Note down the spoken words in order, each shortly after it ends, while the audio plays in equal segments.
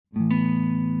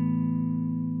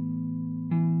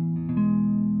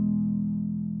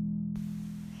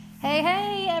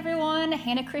Hey everyone,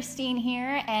 Hannah Christine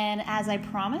here, and as I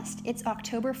promised, it's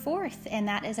October 4th, and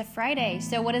that is a Friday.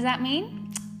 So what does that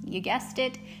mean? You guessed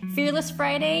it, Fearless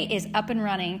Friday is up and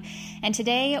running, and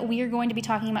today we are going to be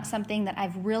talking about something that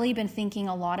I've really been thinking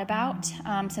a lot about,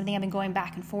 something I've been going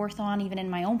back and forth on even in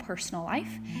my own personal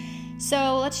life.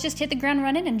 So let's just hit the ground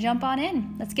running and jump on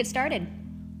in. Let's get started.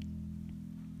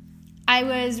 I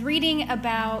was reading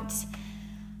about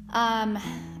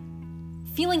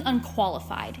feeling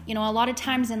unqualified. You know, a lot of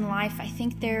times in life, I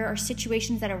think there are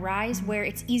situations that arise where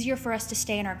it's easier for us to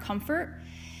stay in our comfort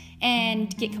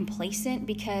and get complacent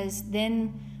because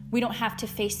then we don't have to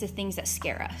face the things that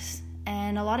scare us.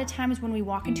 And a lot of times when we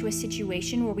walk into a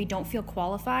situation where we don't feel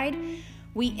qualified,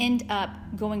 we end up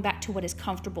going back to what is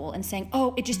comfortable and saying,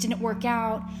 oh, it just didn't work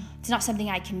out. It's not something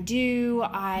I can do.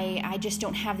 I just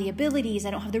don't have the abilities.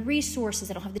 I don't have the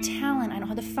resources. I don't have the talent. I don't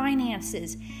have the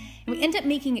finances. And we end up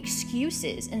making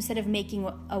excuses instead of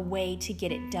making a way to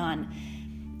get it done.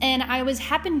 And I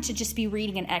happened to just be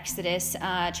reading in Exodus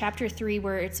chapter 3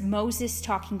 where it's Moses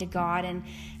talking to God. And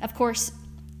of course,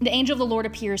 the angel of the Lord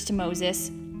appears to Moses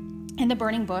in the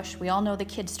burning bush. We all know the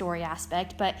kid story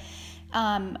aspect, but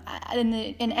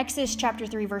in Exodus chapter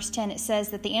 3 verse 10 it says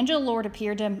that the angel of the Lord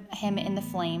appeared to him in the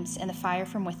flames and the fire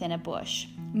from within a bush.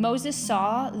 Moses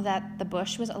saw that the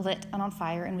bush was lit and on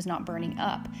fire and was not burning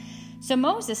up. So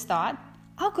Moses thought,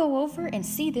 I'll go over and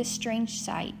see this strange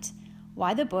sight,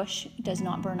 why the bush does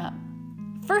not burn up.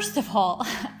 First of all,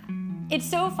 it's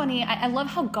so funny. I love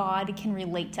how God can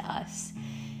relate to us.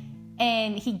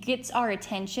 And he gets our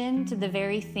attention to the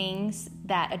very things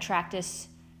that attract us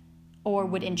or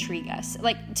would intrigue us.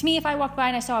 Like, to me, if I walked by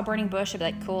and I saw a burning bush, I'd be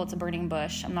like, cool, it's a burning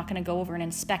bush. I'm not going to go over and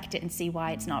inspect it and see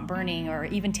why it's not burning or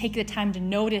even take the time to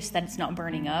notice that it's not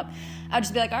burning up. I'd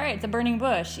just be like, all right, it's a burning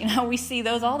bush. You know, we see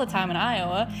those all the time in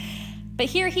Iowa. But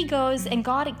here he goes, and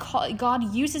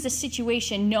God uses a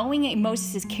situation, knowing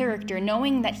Moses' character,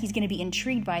 knowing that he's going to be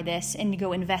intrigued by this, and to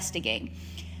go investigate.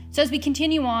 So as we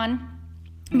continue on,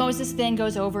 Moses then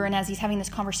goes over, and as he's having this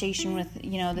conversation with,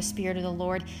 the Spirit of the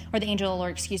Lord, or the angel of the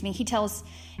Lord, he tells,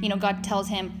 God tells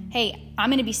him, hey, I'm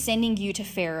going to be sending you to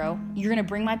Pharaoh. You're going to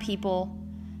bring my people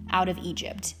out of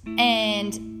Egypt.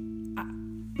 And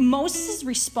Moses'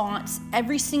 response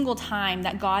every single time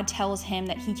that God tells him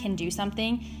that he can do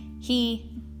something,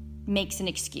 he makes an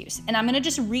excuse. And I'm going to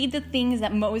just read the things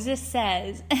that Moses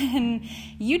says, and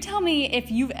you tell me if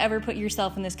you've ever put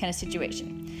yourself in this kind of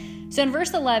situation. So in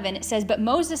verse 11, it says, but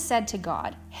Moses said to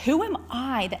God, who am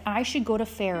I that I should go to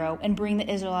Pharaoh and bring the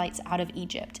Israelites out of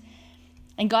Egypt?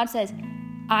 And God says,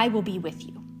 I will be with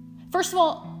you. First of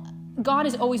all, God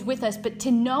is always with us, but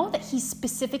to know that he's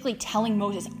specifically telling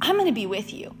Moses, I'm going to be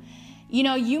with you.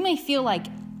 You may feel like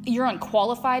you're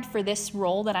unqualified for this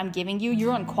role that I'm giving you.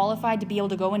 You're unqualified to be able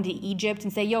to go into Egypt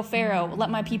and say, yo, Pharaoh, let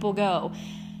my people go.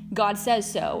 God says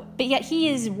so, but yet he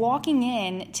is walking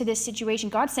in to this situation.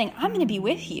 God's saying, I'm going to be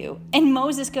with you. And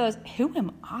Moses goes, who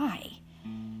am I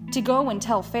to go and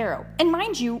tell Pharaoh? And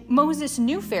mind you, Moses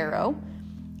knew Pharaoh.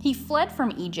 He fled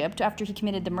from Egypt after he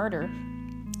committed the murder.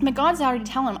 But God's already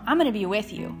telling him, I'm going to be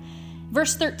with you.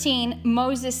 Verse 13,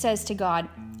 Moses says to God,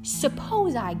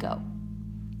 suppose I go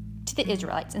to the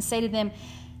Israelites and say to them,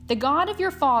 the God of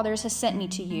your fathers has sent me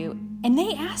to you. And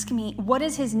they ask me, what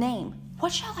is his name?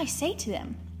 What shall I say to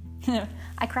them?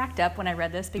 I cracked up when I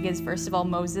read this because, first of all,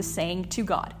 Moses saying to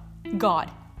God,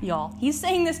 y'all, he's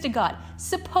saying this to God,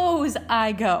 suppose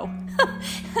I go.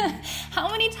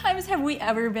 How many times have we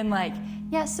ever been like,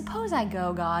 yeah, suppose I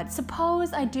go, God,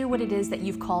 suppose I do what it is that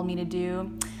you've called me to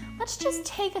do. Let's just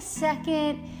take a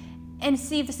second and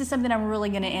see if this is something I'm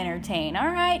really going to entertain. All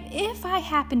right, if I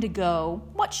happen to go,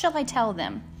 what shall I tell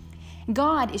them?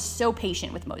 God is so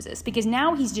patient with Moses because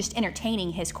now he's just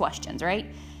entertaining his questions, right?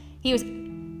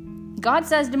 God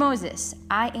says to Moses,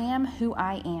 I am who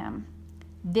I am.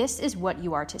 This is what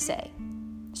you are to say.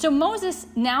 So Moses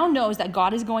now knows that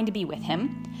God is going to be with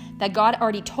him, that God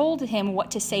already told him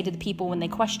what to say to the people when they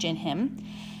question him.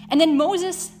 And then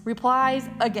Moses replies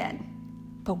again,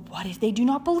 but what if they do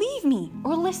not believe me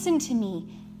or listen to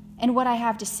me and what I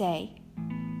have to say?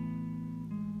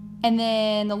 And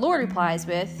then the Lord replies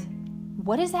with,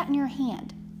 what is that in your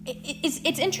hand?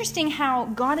 It's interesting how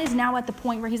God is now at the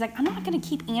point where he's like, I'm not going to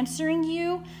keep answering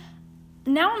you.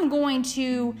 Now I'm going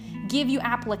to give you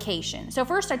application. So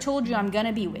first I told you I'm going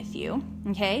to be with you,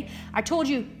 okay? I told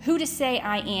you who to say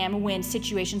I am when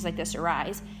situations like this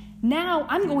arise. Now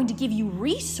I'm going to give you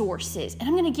resources, and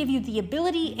I'm going to give you the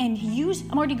ability and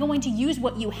I'm already going to use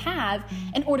what you have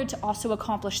in order to also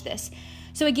accomplish this.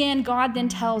 So again, God then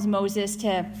tells Moses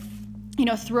to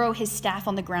throw his staff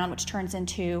on the ground, which turns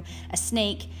into a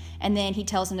snake. And then he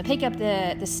tells him to pick up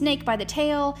the snake by the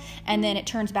tail, and then it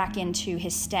turns back into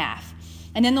his staff.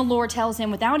 And then the Lord tells him,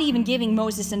 without even giving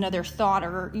Moses another thought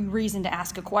or reason to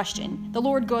ask a question, the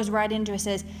Lord goes right into it and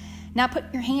says, now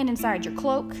put your hand inside your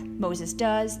cloak. Moses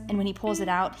does. And when he pulls it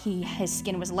out, his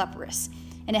skin was leprous,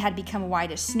 and it had become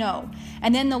white as snow.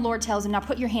 And then the Lord tells him, now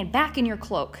put your hand back in your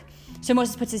cloak. So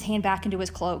Moses puts his hand back into his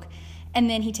cloak, and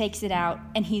then he takes it out,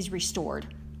 and he's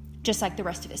restored, just like the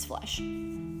rest of his flesh.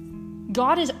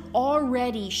 God is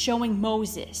already showing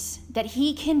Moses that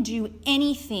he can do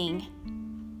anything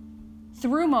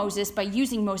through Moses by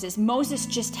using Moses. Moses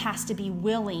just has to be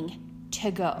willing to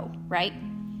go, right?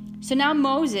 So now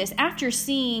Moses, after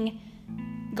seeing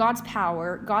God's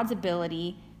power, God's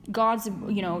ability, God's,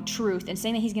 truth, and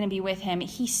saying that he's going to be with him,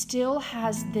 he still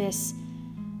has this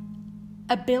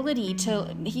ability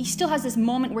he still has this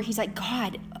moment where he's like,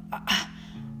 God,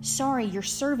 sorry, your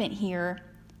servant here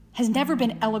has never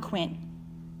been eloquent.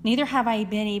 Neither have I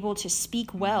been able to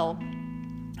speak well.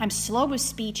 I'm slow of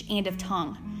speech and of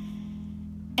tongue.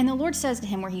 And the Lord says to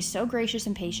him, where he's so gracious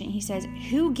and patient, he says,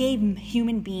 who gave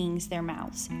human beings their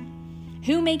mouths?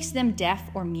 Who makes them deaf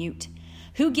or mute?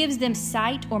 Who gives them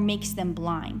sight or makes them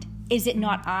blind? Is it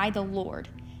not I, the Lord?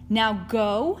 Now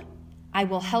go, I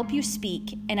will help you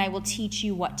speak, and I will teach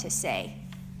you what to say.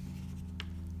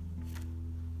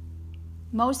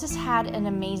 Moses had an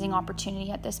amazing opportunity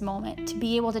at this moment to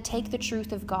be able to take the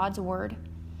truth of God's word,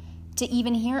 to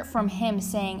even hear it from him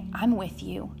saying, I'm with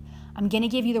you. I'm going to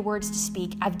give you the words to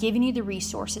speak. I've given you the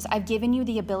resources. I've given you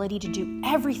the ability to do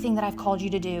everything that I've called you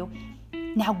to do.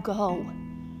 Now go.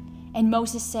 And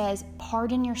Moses says,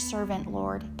 pardon your servant,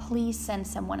 Lord. Please send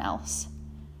someone else.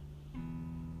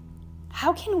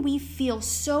 How can we feel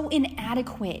so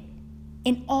inadequate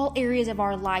in all areas of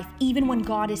our life, even when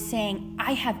God is saying,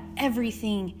 I have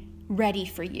everything ready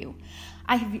for you?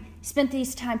 I have spent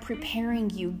this time preparing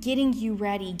you, getting you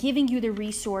ready, giving you the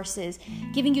resources,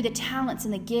 giving you the talents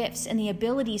and the gifts and the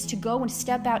abilities to go and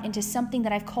step out into something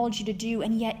that I've called you to do,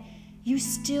 and yet you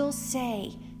still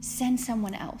say, send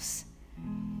someone else.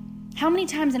 How many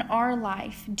times in our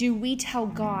life do we tell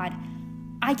God,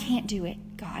 I can't do it,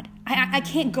 God. I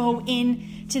can't go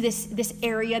into this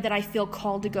area that I feel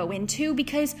called to go into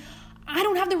because I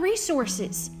don't have the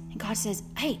resources. And God says,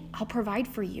 hey, I'll provide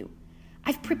for you.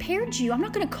 I've prepared you. I'm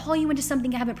not going to call you into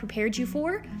something I haven't prepared you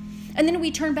for. And then we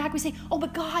turn back, we say, oh,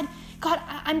 but God,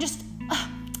 I'm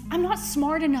not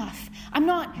smart enough. I'm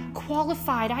not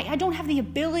qualified. I don't have the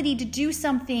ability to do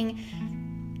something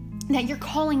that you're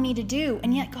calling me to do.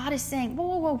 And yet God is saying,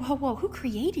 whoa, who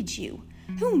created you?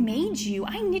 Who made you?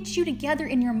 I knit you together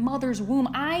in your mother's womb.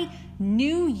 I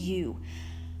knew you.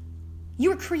 You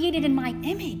were created in my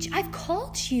image. I've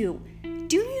called you.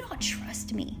 Do you not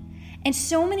trust me? And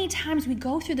so many times we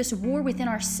go through this war within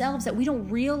ourselves that we don't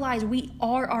realize we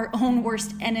are our own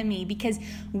worst enemy because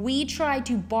we try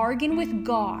to bargain with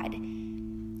God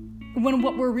when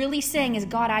what we're really saying is,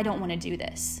 God, I don't want to do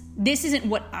this. This isn't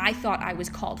what I thought I was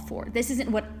called for. This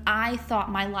isn't what I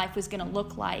thought my life was going to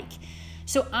look like.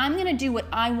 So I'm going to do what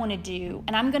I want to do,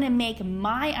 and I'm going to make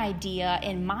my idea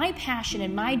and my passion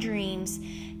and my dreams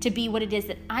to be what it is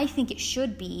that I think it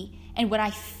should be and what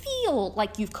I feel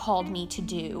like you've called me to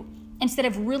do, instead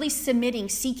of really submitting,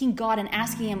 seeking God and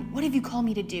asking him, what have you called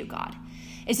me to do, God?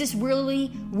 Is this really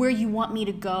where you want me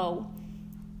to go?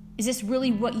 Is this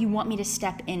really what you want me to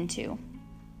step into?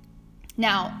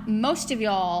 Now, most of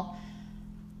y'all,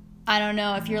 I don't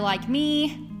know if you're like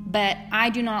me, but I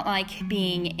do not like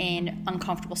being in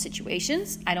uncomfortable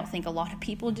situations. I don't think a lot of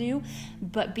people do.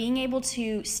 But being able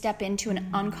to step into an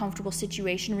uncomfortable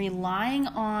situation, relying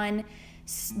on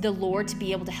the Lord to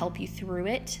be able to help you through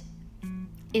it,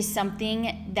 is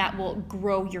something that will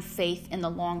grow your faith in the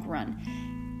long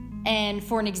run. And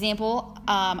for an example,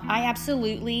 I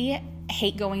absolutely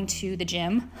hate going to the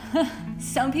gym.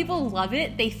 Some people love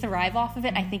it. They thrive off of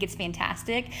it. I think it's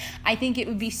fantastic. I think it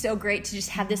would be so great to just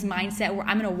have this mindset where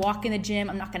I'm going to walk in the gym.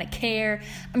 I'm not going to care.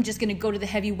 I'm just going to go to the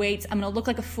heavy weights. I'm going to look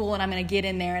like a fool and I'm going to get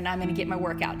in there and I'm going to get my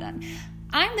workout done.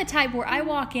 I'm the type where I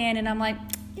walk in and I'm like,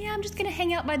 yeah, I'm just going to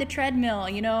hang out by the treadmill.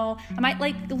 You know, I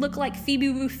might look like Phoebe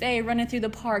Buffay running through the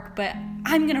park, but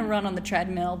I'm going to run on the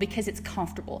treadmill because it's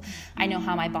comfortable. I know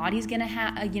how my body's going to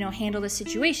handle the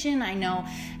situation. I know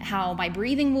how my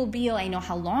breathing will be. I know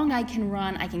how long I can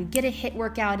run. I can get a HIIT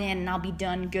workout in and I'll be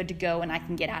done, good to go, and I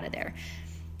can get out of there.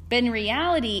 But in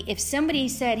reality, if somebody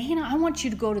said, hey, I want you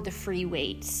to go to the free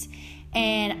weights,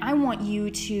 and I want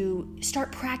you to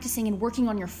start practicing and working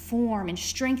on your form and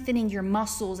strengthening your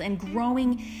muscles and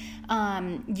growing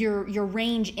your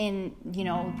range in,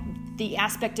 the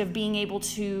aspect of being able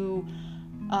to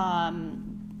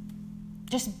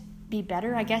just be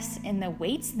better, I guess, in the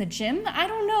weights, in the gym. I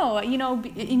don't know,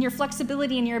 in your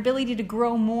flexibility and your ability to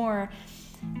grow more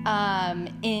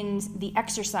in the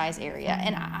exercise area.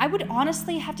 And I would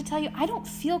honestly have to tell you, I don't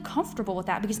feel comfortable with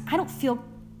that because I don't feel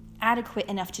adequate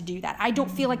enough to do that. I don't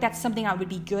feel like that's something I would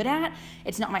be good at.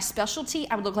 It's not my specialty.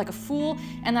 I would look like a fool,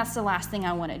 and that's the last thing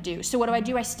I want to do. So what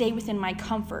do? I stay within my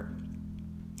comfort.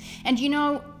 And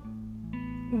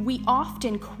we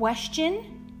often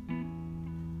question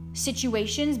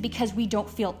situations because we don't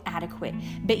feel adequate.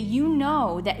 But you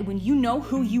know that when you know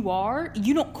who you are,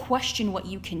 you don't question what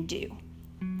you can do.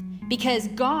 Because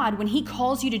God, when he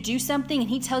calls you to do something and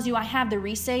he tells you, I have the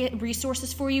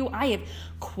resources for you, I have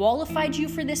qualified you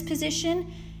for this position,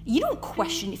 you don't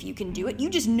question if you can do it. You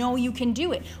just know you can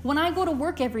do it. When I go to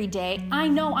work every day, I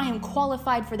know I am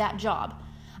qualified for that job.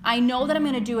 I know that I'm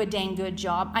going to do a dang good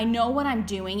job. I know what I'm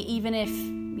doing, even if,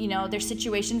 there's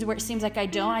situations where it seems like I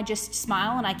don't. I just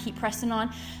smile and I keep pressing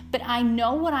on. But I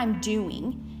know what I'm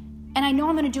doing. And I know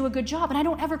I'm going to do a good job, and I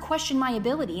don't ever question my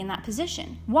ability in that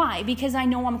position. Why? Because I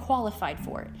know I'm qualified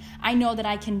for it. I know that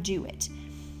I can do it.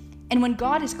 And when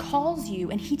God calls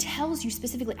you and he tells you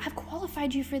specifically, I've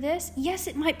qualified you for this. Yes,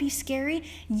 it might be scary.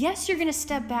 Yes, you're going to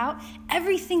step out.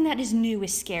 Everything that is new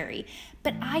is scary.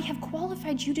 But I have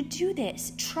qualified you to do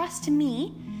this. Trust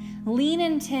me. Lean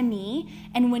into me.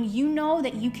 And when you know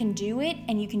that you can do it,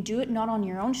 and you can do it not on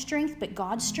your own strength, but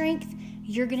God's strength,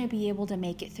 you're going to be able to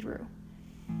make it through.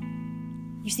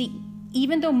 You see,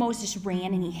 even though Moses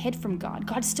ran and he hid from God,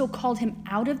 God still called him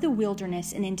out of the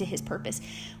wilderness and into his purpose.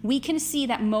 We can see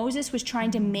that Moses was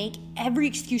trying to make every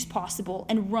excuse possible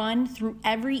and run through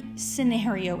every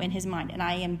scenario in his mind. And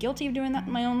I am guilty of doing that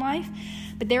in my own life.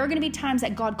 But there are going to be times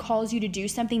that God calls you to do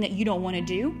something that you don't want to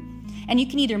do. And you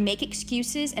can either make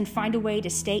excuses and find a way to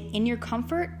stay in your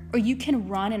comfort, or you can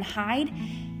run and hide.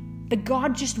 But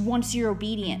God just wants your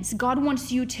obedience. God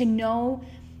wants you to know,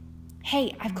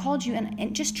 hey, I've called you,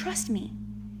 and just trust me.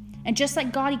 And just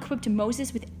like God equipped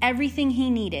Moses with everything he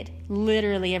needed,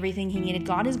 literally everything he needed,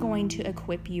 God is going to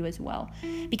equip you as well.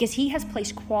 Because he has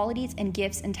placed qualities and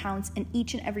gifts and talents in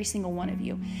each and every single one of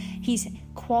you. He's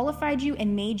qualified you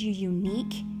and made you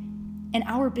unique. And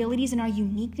our abilities and our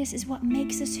uniqueness is what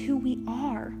makes us who we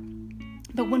are.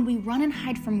 But when we run and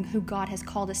hide from who God has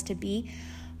called us to be,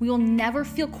 we will never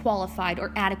feel qualified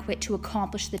or adequate to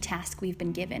accomplish the task we've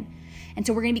been given. And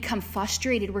so we're going to become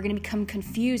frustrated, we're going to become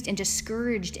confused and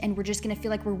discouraged, and we're just going to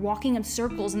feel like we're walking in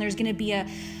circles, and there's going to be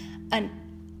an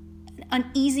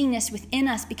uneasiness within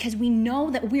us because we know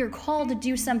that we are called to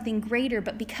do something greater,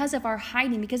 but because of our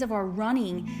hiding, because of our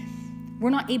running, we're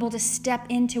not able to step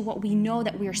into what we know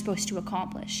that we are supposed to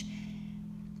accomplish.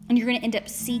 And you're going to end up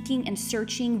seeking and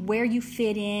searching where you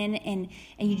fit in, and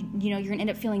you're going to end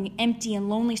up feeling empty and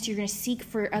lonely, so you're going to seek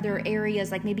for other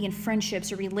areas, like maybe in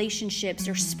friendships or relationships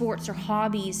or sports or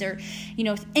hobbies or,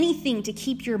 anything to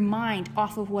keep your mind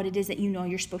off of what it is that you know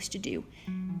you're supposed to do.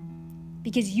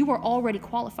 Because you are already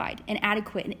qualified and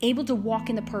adequate and able to walk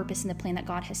in the purpose and the plan that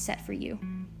God has set for you.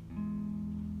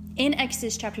 In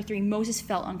Exodus chapter 3, Moses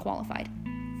felt unqualified.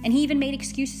 And he even made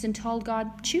excuses and told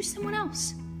God, choose someone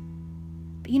else.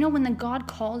 But when God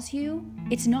calls you,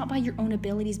 it's not by your own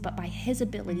abilities, but by his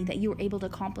ability that you are able to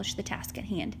accomplish the task at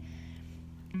hand.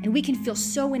 And we can feel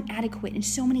so inadequate in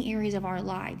so many areas of our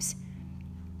lives.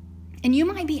 And you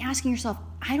might be asking yourself,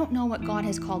 I don't know what God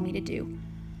has called me to do.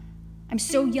 I'm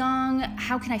so young.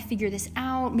 How can I figure this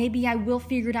out? Maybe I will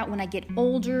figure it out when I get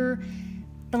older.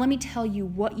 But let me tell you,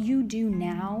 what you do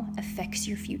now affects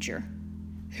your future.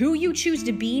 Who you choose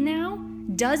to be now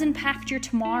does impact your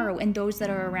tomorrow and those that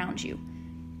are around you.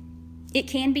 It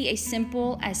can be as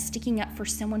simple as sticking up for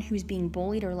someone who's being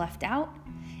bullied or left out.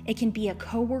 It can be a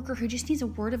coworker who just needs a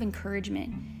word of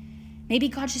encouragement. Maybe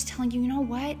God's just telling you, you know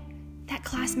what? That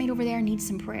classmate over there needs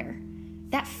some prayer.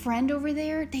 That friend over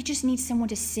there, they just need someone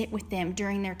to sit with them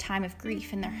during their time of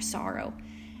grief and their sorrow.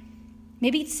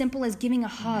 Maybe it's simple as giving a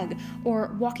hug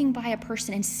or walking by a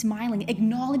person and smiling,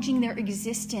 acknowledging their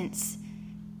existence.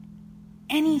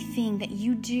 Anything that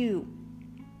you do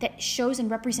that shows and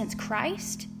represents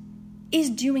Christ is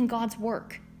doing God's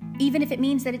work, even if it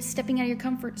means that it's stepping out of your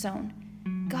comfort zone.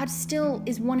 God still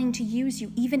is wanting to use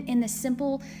you, even in the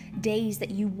simple days that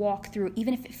you walk through,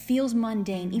 even if it feels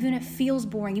mundane, even if it feels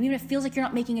boring, even if it feels like you're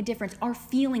not making a difference. Our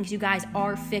feelings, you guys,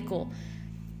 are fickle.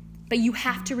 But you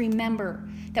have to remember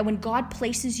that when God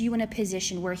places you in a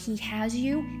position where he has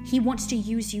you, he wants to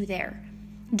use you there.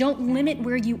 Don't limit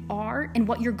where you are and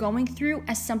what you're going through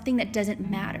as something that doesn't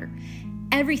matter.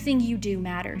 Everything you do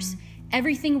matters.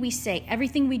 Everything we say,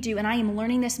 everything we do, and I am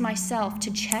learning this myself,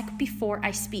 to check before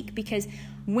I speak, because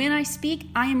when I speak,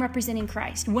 I am representing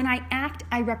Christ. When I act,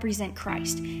 I represent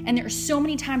Christ. And there are so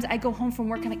many times I go home from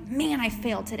work, I'm like, man, I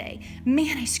failed today.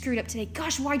 Man, I screwed up today.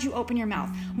 Gosh, why'd you open your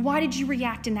mouth? Why did you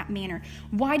react in that manner?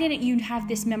 Why didn't you have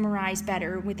this memorized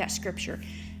better with that scripture?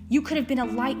 You could have been a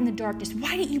light in the darkness.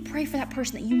 Why didn't you pray for that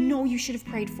person that you know you should have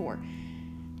prayed for?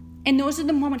 And those are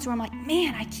the moments where I'm like,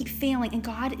 man, I keep failing. And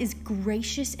God is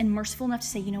gracious and merciful enough to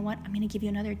say, you know what? I'm going to give you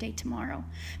another day tomorrow,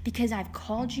 because I've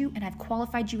called you and I've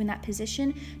qualified you in that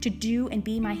position to do and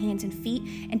be my hands and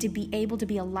feet and to be able to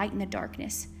be a light in the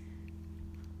darkness.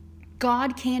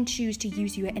 God can choose to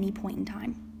use you at any point in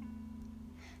time.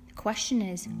 The question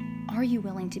is, are you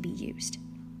willing to be used?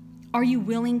 Are you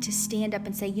willing to stand up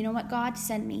and say, you know what, God,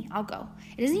 send me, I'll go.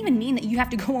 It doesn't even mean that you have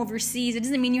to go overseas. It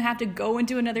doesn't mean you have to go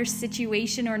into another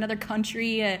situation or another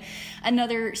country,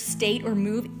 another state, or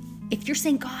move. If you're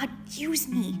saying, God, use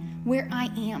me where I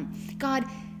am. God,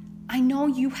 I know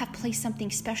you have placed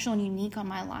something special and unique on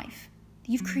my life.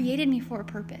 You've created me for a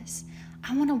purpose.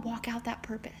 I want to walk out that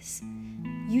purpose.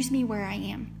 Use me where I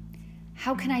am.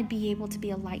 How can I be able to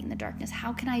be a light in the darkness?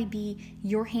 How can I be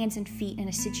your hands and feet in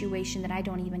a situation that I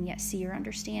don't even yet see or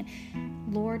understand?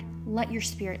 Lord, let your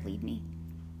Spirit lead me.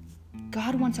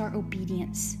 God wants our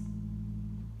obedience.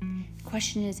 The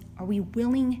question is, are we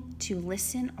willing to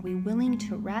listen? Are we willing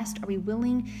to rest? Are we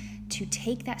willing to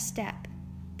take that step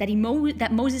that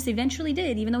Moses eventually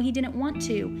did, even though he didn't want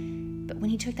to? But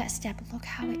when he took that step, look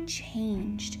how it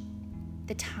changed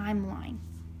the timeline.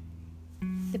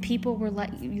 The people were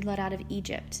let out of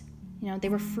Egypt. They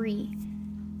were free.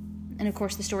 And of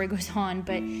course, the story goes on,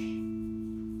 but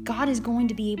God is going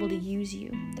to be able to use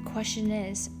you. The question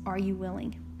is, are you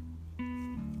willing?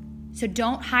 So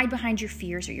don't hide behind your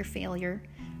fears or your failure.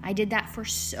 I did that for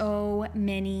so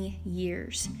many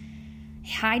years.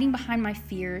 Hiding behind my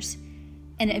fears.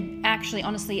 And actually,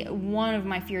 honestly, one of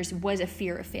my fears was a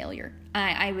fear of failure.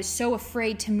 I was so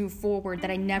afraid to move forward that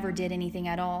I never did anything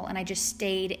at all. And I just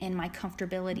stayed in my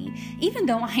comfortability. Even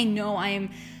though I know I am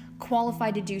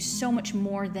qualified to do so much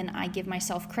more than I give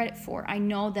myself credit for. I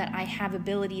know that I have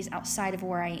abilities outside of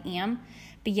where I am,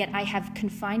 but yet I have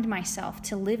confined myself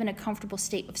to live in a comfortable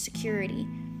state of security.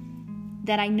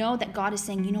 That I know that God is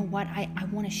saying, you know what, I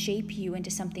want to shape you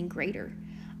into something greater.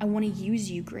 I want to use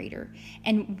you greater.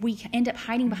 And we end up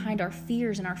hiding behind our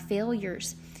fears and our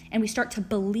failures, and we start to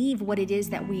believe what it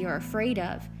is that we are afraid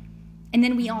of. And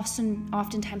then we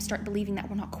oftentimes start believing that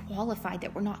we're not qualified,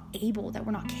 that we're not able, that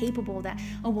we're not capable, that,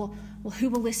 well, who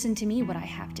will listen to me what I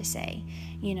have to say?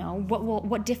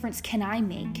 What difference can I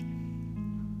make?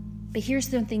 But here's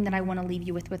the thing that I want to leave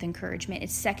you with encouragement.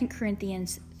 It's 2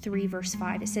 Corinthians 3, verse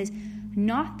 5. It says,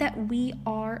 not that we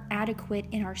are adequate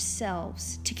in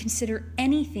ourselves to consider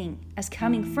anything as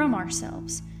coming from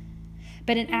ourselves,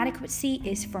 but inadequacy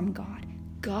is from God.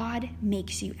 God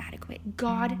makes you adequate.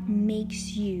 God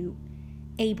makes you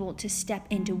able to step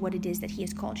into what it is that he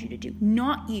has called you to do.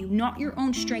 Not you, not your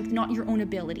own strength, not your own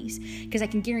abilities. Because I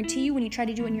can guarantee you, when you try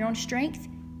to do it in your own strength,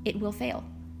 it will fail.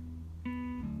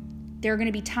 There are going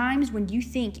to be times when you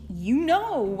think you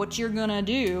know what you're going to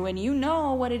do and you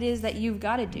know what it is that you've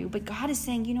got to do. But God is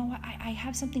saying, you know what, I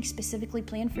have something specifically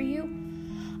planned for you.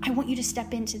 I want you to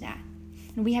step into that.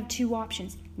 And we have two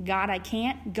options. God, I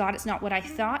can't. God, it's not what I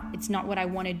thought. It's not what I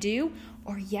want to do.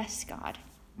 Or yes, God,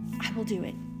 I will do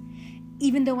it.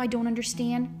 Even though I don't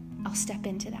understand, I'll step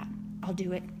into that. I'll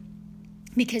do it.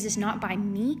 Because it's not by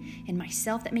me and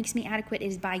myself that makes me adequate. It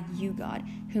is by you, God,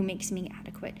 who makes me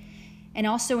adequate. And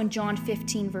also in John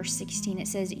 15, verse 16, it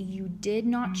says, you did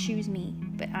not choose me,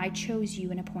 but I chose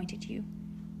you and appointed you.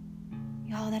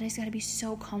 Y'all, that has got to be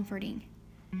so comforting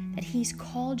that he's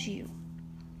called you.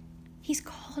 He's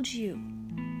called you.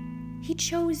 He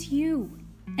chose you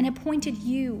and appointed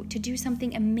you to do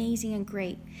something amazing and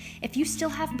great. If you still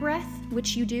have breath,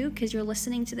 which you do because you're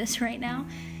listening to this right now,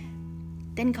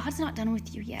 then God's not done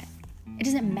with you yet. It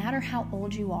doesn't matter how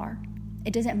old you are.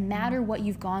 It doesn't matter what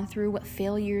you've gone through, what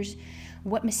failures,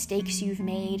 what mistakes you've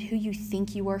made, who you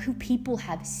think you are, who people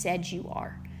have said you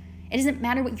are. It doesn't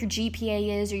matter what your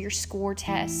GPA is or your score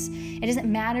tests. It doesn't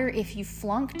matter if you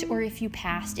flunked or if you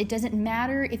passed. It doesn't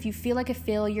matter if you feel like a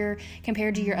failure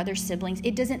compared to your other siblings.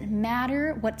 It doesn't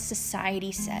matter what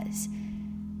society says.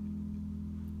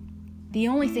 The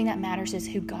only thing that matters is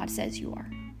who God says you are.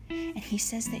 And he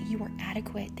says that you are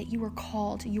adequate, that you are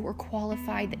called, you are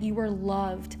qualified, that you are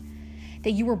loved,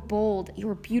 that you are bold, you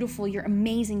are beautiful, you're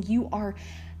amazing, you are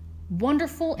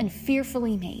wonderful and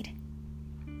fearfully made.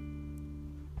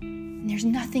 And there's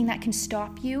nothing that can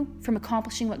stop you from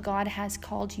accomplishing what God has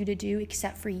called you to do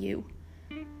except for you.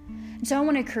 So I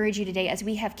want to encourage you today, as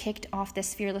we have kicked off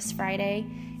this Fearless Friday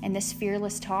and this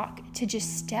Fearless Talk, to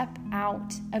just step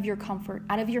out of your comfort,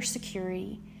 out of your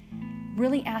security.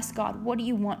 Really ask God, what do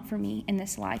you want for me in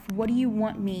this life? What do you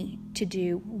want me to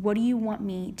do? What do you want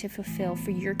me to fulfill for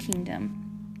your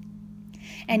kingdom?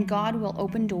 And God will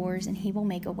open doors and He will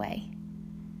make a way.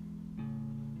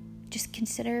 Just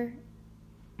consider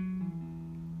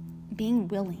being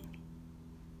willing.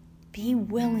 Be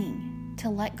willing to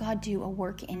let God do a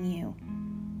work in you.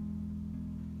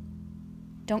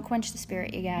 Don't quench the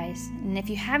Spirit, you guys. And if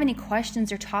you have any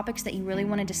questions or topics that you really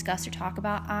want to discuss or talk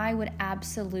about, I would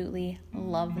absolutely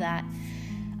love that.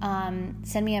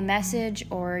 Send me a message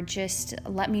or just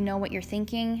let me know what you're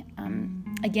thinking.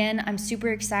 Again, I'm super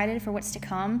excited for what's to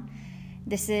come.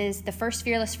 This is the first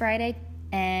Fearless Friday,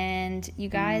 and you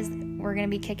guys, we're going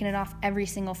to be kicking it off every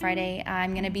single Friday.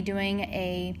 I'm going to be doing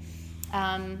a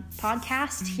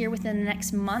podcast here within the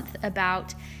next month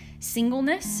about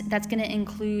singleness. That's going to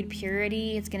include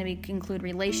purity. It's going to include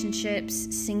relationships,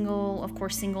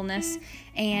 singleness,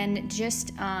 and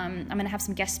just I'm going to have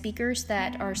some guest speakers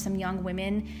that are some young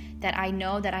women that I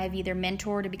know that I have either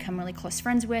mentored or become really close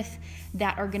friends with,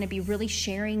 that are going to be really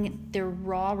sharing the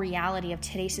raw reality of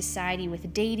today's society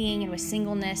with dating and with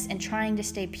singleness, and trying to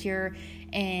stay pure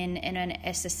in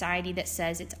a society that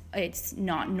says it's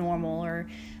not normal, or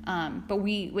but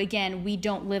we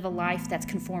don't live a life that's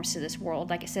conforms to this world.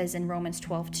 Like it says in Romans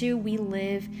 12:2, we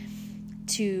live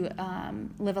to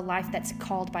live a life that's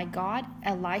called by God,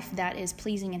 a life that is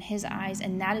pleasing in His eyes,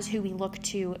 and that is who we look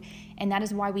to, and that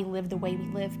is why we live the way we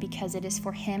live, because it is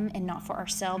for Him and not for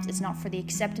ourselves. It's not for the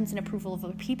acceptance and approval of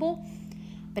other people,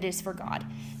 but it is for God.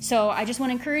 So I just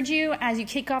want to encourage you as you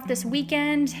kick off this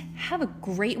weekend. Have a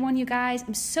great one, you guys.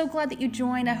 I'm so glad that you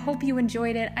joined. I hope you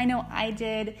enjoyed it. I know I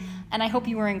did, and I hope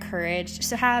you were encouraged.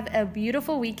 So have a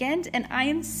beautiful weekend, and I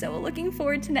am so looking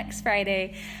forward to next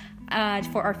Friday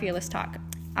for our Fearless Talk.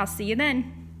 I'll see you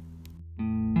then.